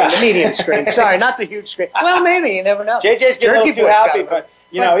big screen, the medium screen. Sorry, not the huge screen. Well, maybe, you never know. JJ's getting a little too happy, but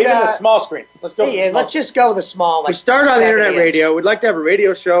even the small screen. Let's go. Let's just go with the small. We started on the internet radio. We'd like to have a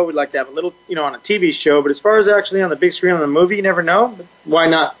radio show. We'd like to have a little, on a TV show. But as far as actually on the big screen on the movie, you never know. But why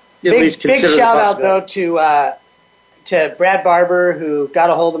not at least consider big the shout out though to Brad Barber, who got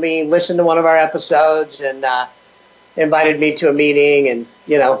a hold of me, listened to one of our episodes, and invited me to a meeting, and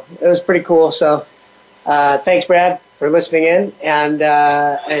it was pretty cool. So thanks, Brad, for listening in. And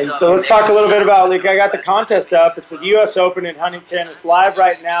so let's talk a little bit about. I got the contest up. It's the U.S. Open in Huntington. It's live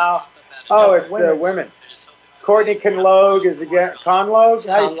right now. Oh, it's the women. Courtney Conlogue is again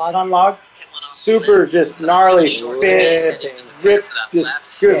Conlogue. Super, just gnarly, fit, ripped.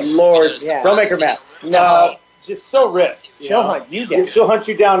 Just good lord. Yeah. Don't make her mad. No. Just so ripped. She'll hunt you down. She'll hunt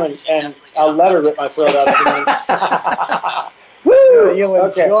you down, and I'll let her rip my throat out. Woo! You'll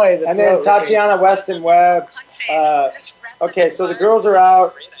enjoy the. And then Tatiana Weston Webb. Okay, so the girls are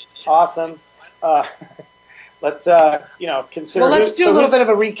out. Awesome. Let's consider. Well, let's do a little bit of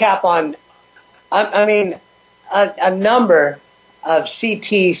a recap on. A number of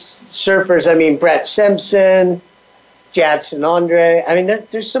CT surfers. Brett Simpson. Jadson Andre.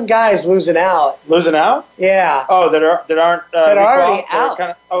 There's some guys losing out. Losing out? Yeah. Oh, that aren't that are already out.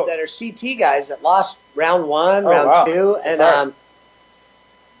 That are CT guys that lost round 1, round 2, and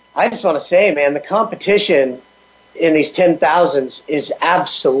I just want to say, man, the competition in these 10,000s is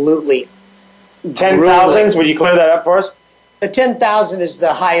absolutely 10,000s. Would you clear that up for us? The 10,000 is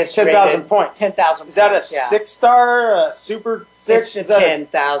the highest. 10,000 points. 10,000. Is that a 6-star, a super 6? It's a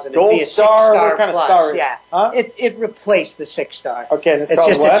 10,000. Gold It'd be a star. 6-star what kind plus. Of star? Yeah. Huh? It replaced the 6-star. Okay, and it's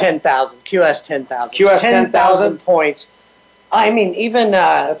just what? A 10,000. QS 10,000. QS 10,000 points. Even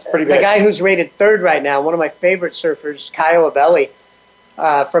that's pretty big. The guy who's rated 3rd right now, one of my favorite surfers, Caio Abelli,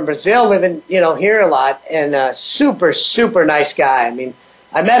 from Brazil, living here a lot, and super, super nice guy.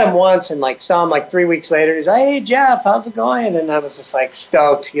 I met him once and saw him 3 weeks later. He's like, "Hey Jeff, how's it going?" And I was just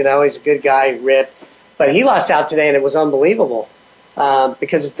stoked. He's a good guy, ripped. But he lost out today, and it was unbelievable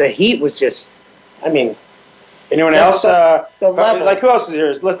because the heat was just. Anyone else? The level. Who else is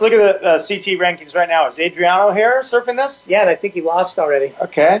here? Let's look at the CT rankings right now. Is Adriano here surfing this? Yeah, and I think he lost already.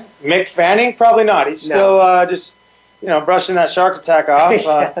 Okay. Mick Fanning? Probably not. He's still just brushing that shark attack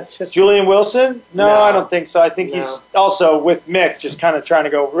off. Julian Wilson? No, I don't think so. I think he's also with Mick, just kind of trying to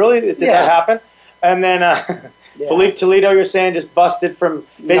go, really? Did that happen? And then Felipe Toledo, you're saying, just busted from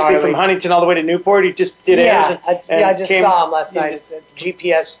Huntington all the way to Newport. He just did airs. I just saw him last night.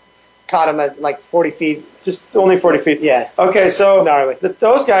 GPS caught him at 40 feet. Just only 40 feet. Yeah. Okay, so gnarly.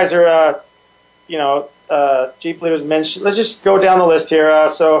 Those guys are, Jeep leaders mentioned. Let's just go down the list here.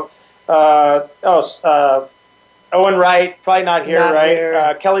 Owen Wright, probably not here,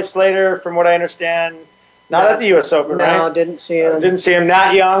 right? Kelly Slater, from what I understand, not at the U.S. Open, right? No, didn't see him.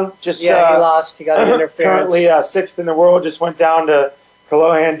 Nat Young, just he lost. He got an interference. Currently 6th in the world, just went down to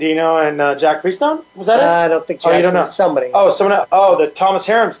Kolohe Andino and Jack Freestone. Was that it? I don't think Jack. You don't know. Somebody. Oh, someone else. Oh, the Thomas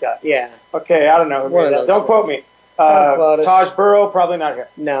Harums guy. Yeah. Okay, I don't know. Don't quote me. Taj Burrow, probably not here.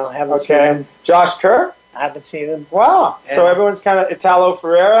 No, haven't seen him. Josh Kerr? I haven't seen him. Wow. Yeah. So everyone's kind of Italo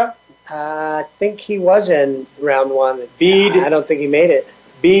Ferreira? I think he was in round 1. Bede. I don't think he made it.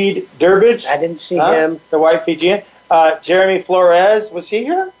 Bede Durbridge? I didn't see him. The white Fijian. Jeremy Flores, was he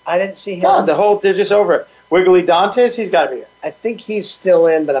here? I didn't see him. No, they're just over it. Wiggly Dantes, he's got to be here. I think he's still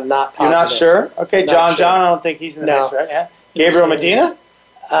in, but I'm not positive. You're not sure? Okay, John, I don't think he's in the mix, right? Yeah. Gabriel Medina?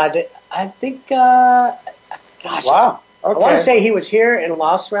 I think, gosh. Wow. Okay. I want to say he was here and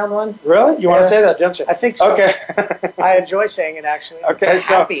lost round 1. Really? You want to say that, don't you? I think so. Okay. I enjoy saying it, actually. Okay,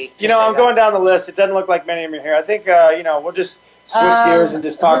 I'm going down the list. It doesn't look like many of them are here. I think, we'll just switch gears and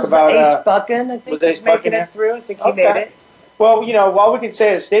just talk about... Ace Buchan, I think he's making it through. I think he made it. Well, while we can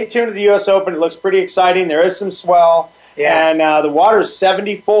say it, stay tuned to the U.S. Open. It looks pretty exciting. There is some swell. Yeah. And the water's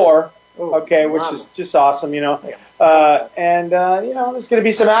 74, which is just awesome, Yeah. There's going to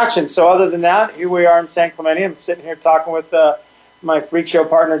be some action. So other than that, here we are in San Clemente. I'm sitting here talking with my Freak Show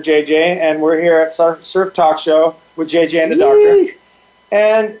partner, JJ, and we're here at Surf Talk Show with JJ and the Doctor.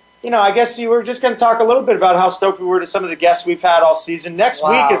 And, I guess you were just going to talk a little bit about how stoked we were to some of the guests we've had all season. Next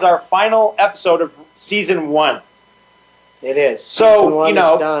week is our final episode of Season 1. It is. So, is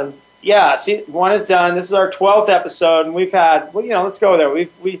done. Yeah, 1 is done. This is our 12th episode, and we've had, let's go there. We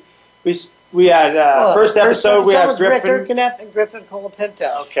had first episode. We had Griffin Rick Erkeneth and Griffin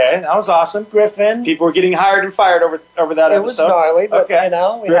Colapinto. Okay, that was awesome. Griffin. People were getting hired and fired over that episode. It was gnarly, but we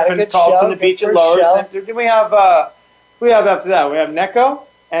Griffin had a good called show, from the beach at Lowers. Did we have? We have after that. We have Neko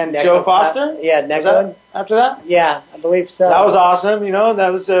and Joe Foster. Neko. After that. Yeah, I believe so. That was awesome.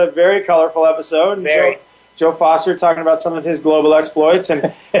 That was a very colorful episode. And very. Joe Foster talking about some of his global exploits, and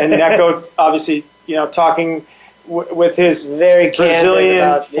Neko obviously talking with his very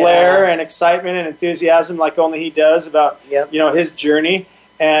Brazilian flair and excitement and enthusiasm, like only he does about his journey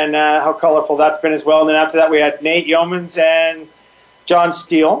and how colorful that's been as well. And then after that, we had Nate Yeomans and John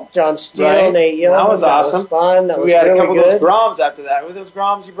Steele. Right? Nate Yeomans. That was awesome. That was fun. That was we had really a couple good. of those Groms after that. Were those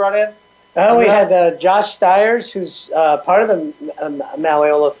Groms you brought in? We had Josh Stiers, who's part of the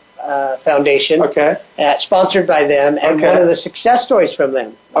Malleola Foundation, sponsored by them, and one of the success stories from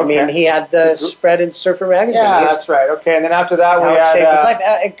them. I mean, he had the spread in Surfer Magazine. Yeah, that's right. Okay, and then after that, we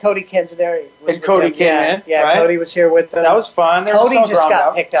had and Cody Canzoneri. And Cody came in. Yeah, right? Cody was here with them. That was fun. Cody just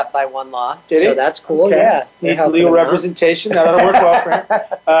got picked up by One Law. Did he? So that's cool. Okay. Yeah, needs legal representation. That'll work well for him.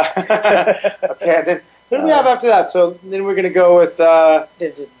 Okay, then. Who do we have after that? So then we're going to go with...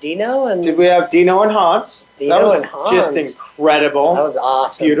 Did Dino and... Did we have Dino and Hans? That was just incredible. That was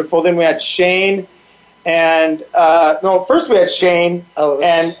awesome. Beautiful. Then we had Shane and... first we had Shane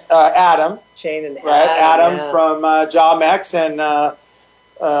and Adam. Shane and Adam from Jaw-Mex and...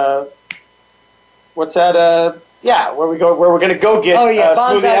 what's that? Where we're going to go get smoothie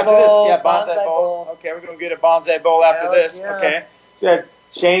after Bowl. This. Yeah, Bonsai Bowl. Okay, we're going to get a Bonsai Bowl after this. Yeah. Okay. So we had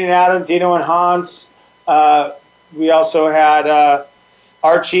Shane and Adam, Dino and Hans. We also had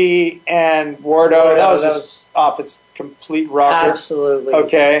Archie and Wardo. That was just off its complete rocker. Absolutely.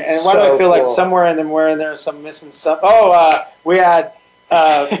 Okay, and why do I feel like somewhere in there some missing stuff? We had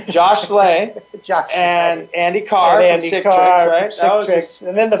Josh Slay and Andy Carr from Sick Tricks, right? That was just,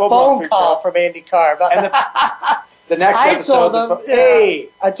 and then the phone call from Andy Carr. The next episode,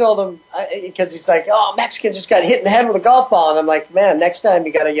 I told him, because he's like, oh, Mexican just got hit in the head with a golf ball. And I'm like, man, next time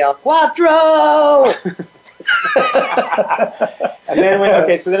you got to yell, Cuatro! And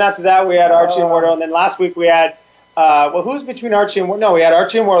then, so then after that, we had Archie and Wardo. And then last week we had, who's between Archie and Wardo? No, we had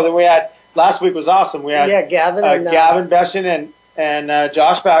Archie and Wardo. Then we had, last week was awesome. We had Gavin Beshin and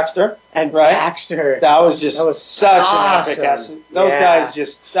Josh Baxter. And Baxter. That was such an epic episode. Those guys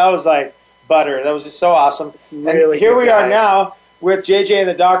that was like butter. That was just so awesome. Really, and here we are now with JJ and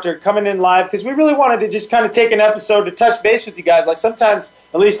the Doctor coming in live because we really wanted to just kind of take an episode to touch base with you guys. Like sometimes,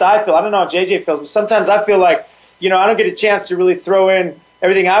 at least I feel, I don't know how JJ feels, but sometimes I feel like, I don't get a chance to really throw in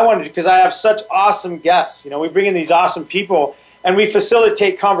everything I wanted to because I have such awesome guests. We bring in these awesome people and we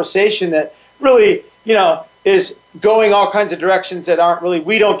facilitate conversation that really, is going all kinds of directions that aren't really,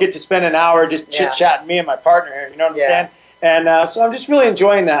 we don't get to spend an hour just chit-chatting, me and my partner here, you know what I'm saying? And so I'm just really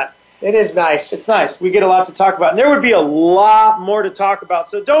enjoying that. It is nice. It's nice. We get a lot to talk about. And there would be a lot more to talk about.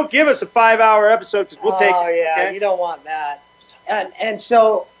 So don't give us a 5-hour episode because we'll take it. Oh, yeah. Okay? You don't want that. And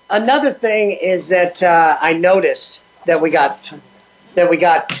so another thing is that I noticed that we got.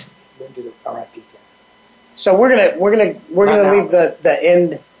 So we're gonna leave the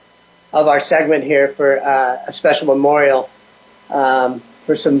end of our segment here for a special memorial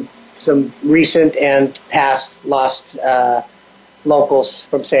for some recent and past lost locals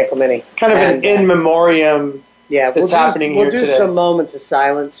from San Clemente. Kind of an in memoriam that's happening here today. We'll do some moments of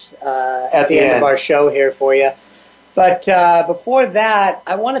silence at the end of our show here for you. But before that,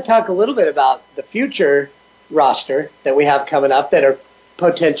 I want to talk a little bit about the future roster that we have coming up that are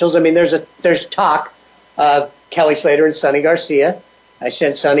potentials. I mean, there's talk of Kelly Slater and Sonny Garcia. I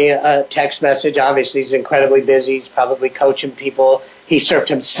sent Sonny a text message. Obviously, he's incredibly busy. He's probably coaching people. He surfed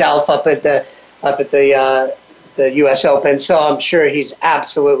himself up at the U.S. Open, so I'm sure he's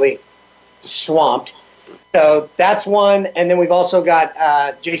absolutely swamped. So that's one, and then we've also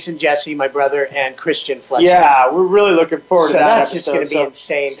got Jason Jesse, my brother, and Christian Fletcher. Yeah, we're really looking forward to that that's episode. Just going to be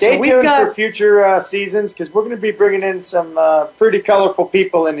insane. Stay tuned for future seasons because we're going to be bringing in some pretty colorful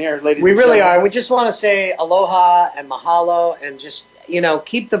people in here, ladies and gentlemen. We really are. We just want to say aloha and mahalo and just,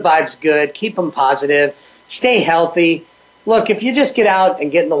 keep the vibes good, keep them positive, stay healthy. Look, if you just get out and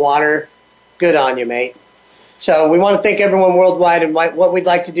get in the water, good on you, mate. So we want to thank everyone worldwide, and what we'd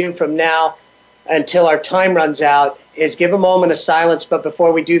like to do from now until our time runs out is give a moment of silence. But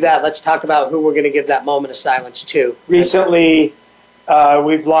before we do that, let's talk about who we're going to give that moment of silence to. Recently,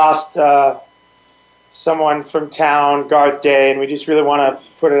 we've lost someone from town, Garth Day, and we just really want to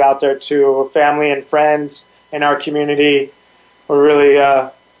put it out there to family and friends in our community. We're really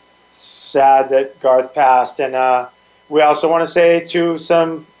sad that Garth passed, and we also want to say to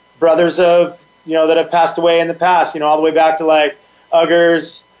some brothers of that have passed away in the past, all the way back to like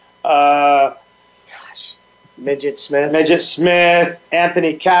Uggers, Midget Smith,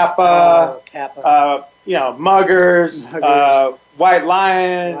 Anthony Kappa, Muggers, White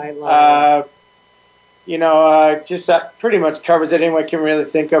Lion. Just that pretty much covers it. Anyone can really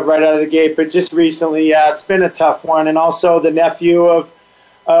think of right out of the gate. But just recently, it's been a tough one. And also the nephew of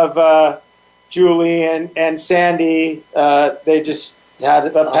Julie and Sandy, they had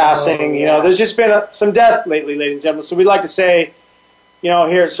a passing. You know, there's just been some death lately, ladies and gentlemen. So we'd like to say, you know,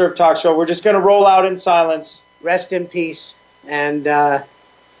 here at Surf Talk Show, we're just going to roll out in silence. Rest in peace, and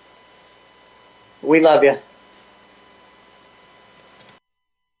we love you.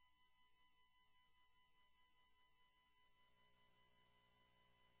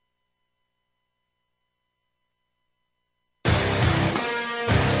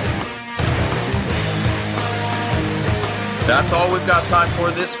 That's all we've got time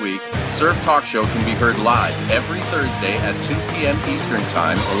for this week. Surf Talk Show can be heard live every Thursday at 2 p.m. Eastern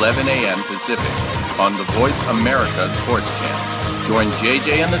Time, 11 a.m. Pacific, on the Voice America Sports Channel. Join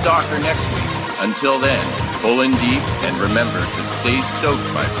JJ and the Doctor next week. Until then, pull in deep and remember to stay stoked,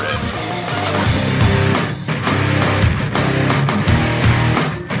 my friend.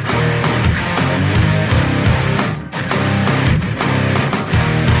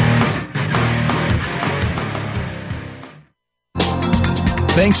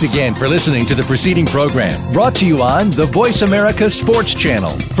 Thanks again for listening to the preceding program, brought to you on the Voice America Sports Channel.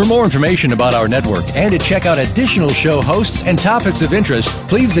 For more information about our network and to check out additional show hosts and topics of interest,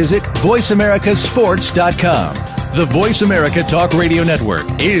 please visit voiceamericasports.com. The Voice America Talk Radio Network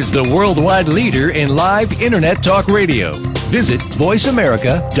is the worldwide leader in live Internet talk radio. Visit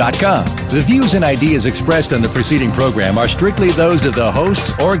voiceamerica.com. The views and ideas expressed on the preceding program are strictly those of the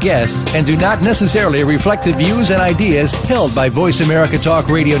hosts or guests and do not necessarily reflect the views and ideas held by Voice America Talk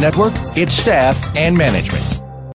Radio Network, its staff, and management.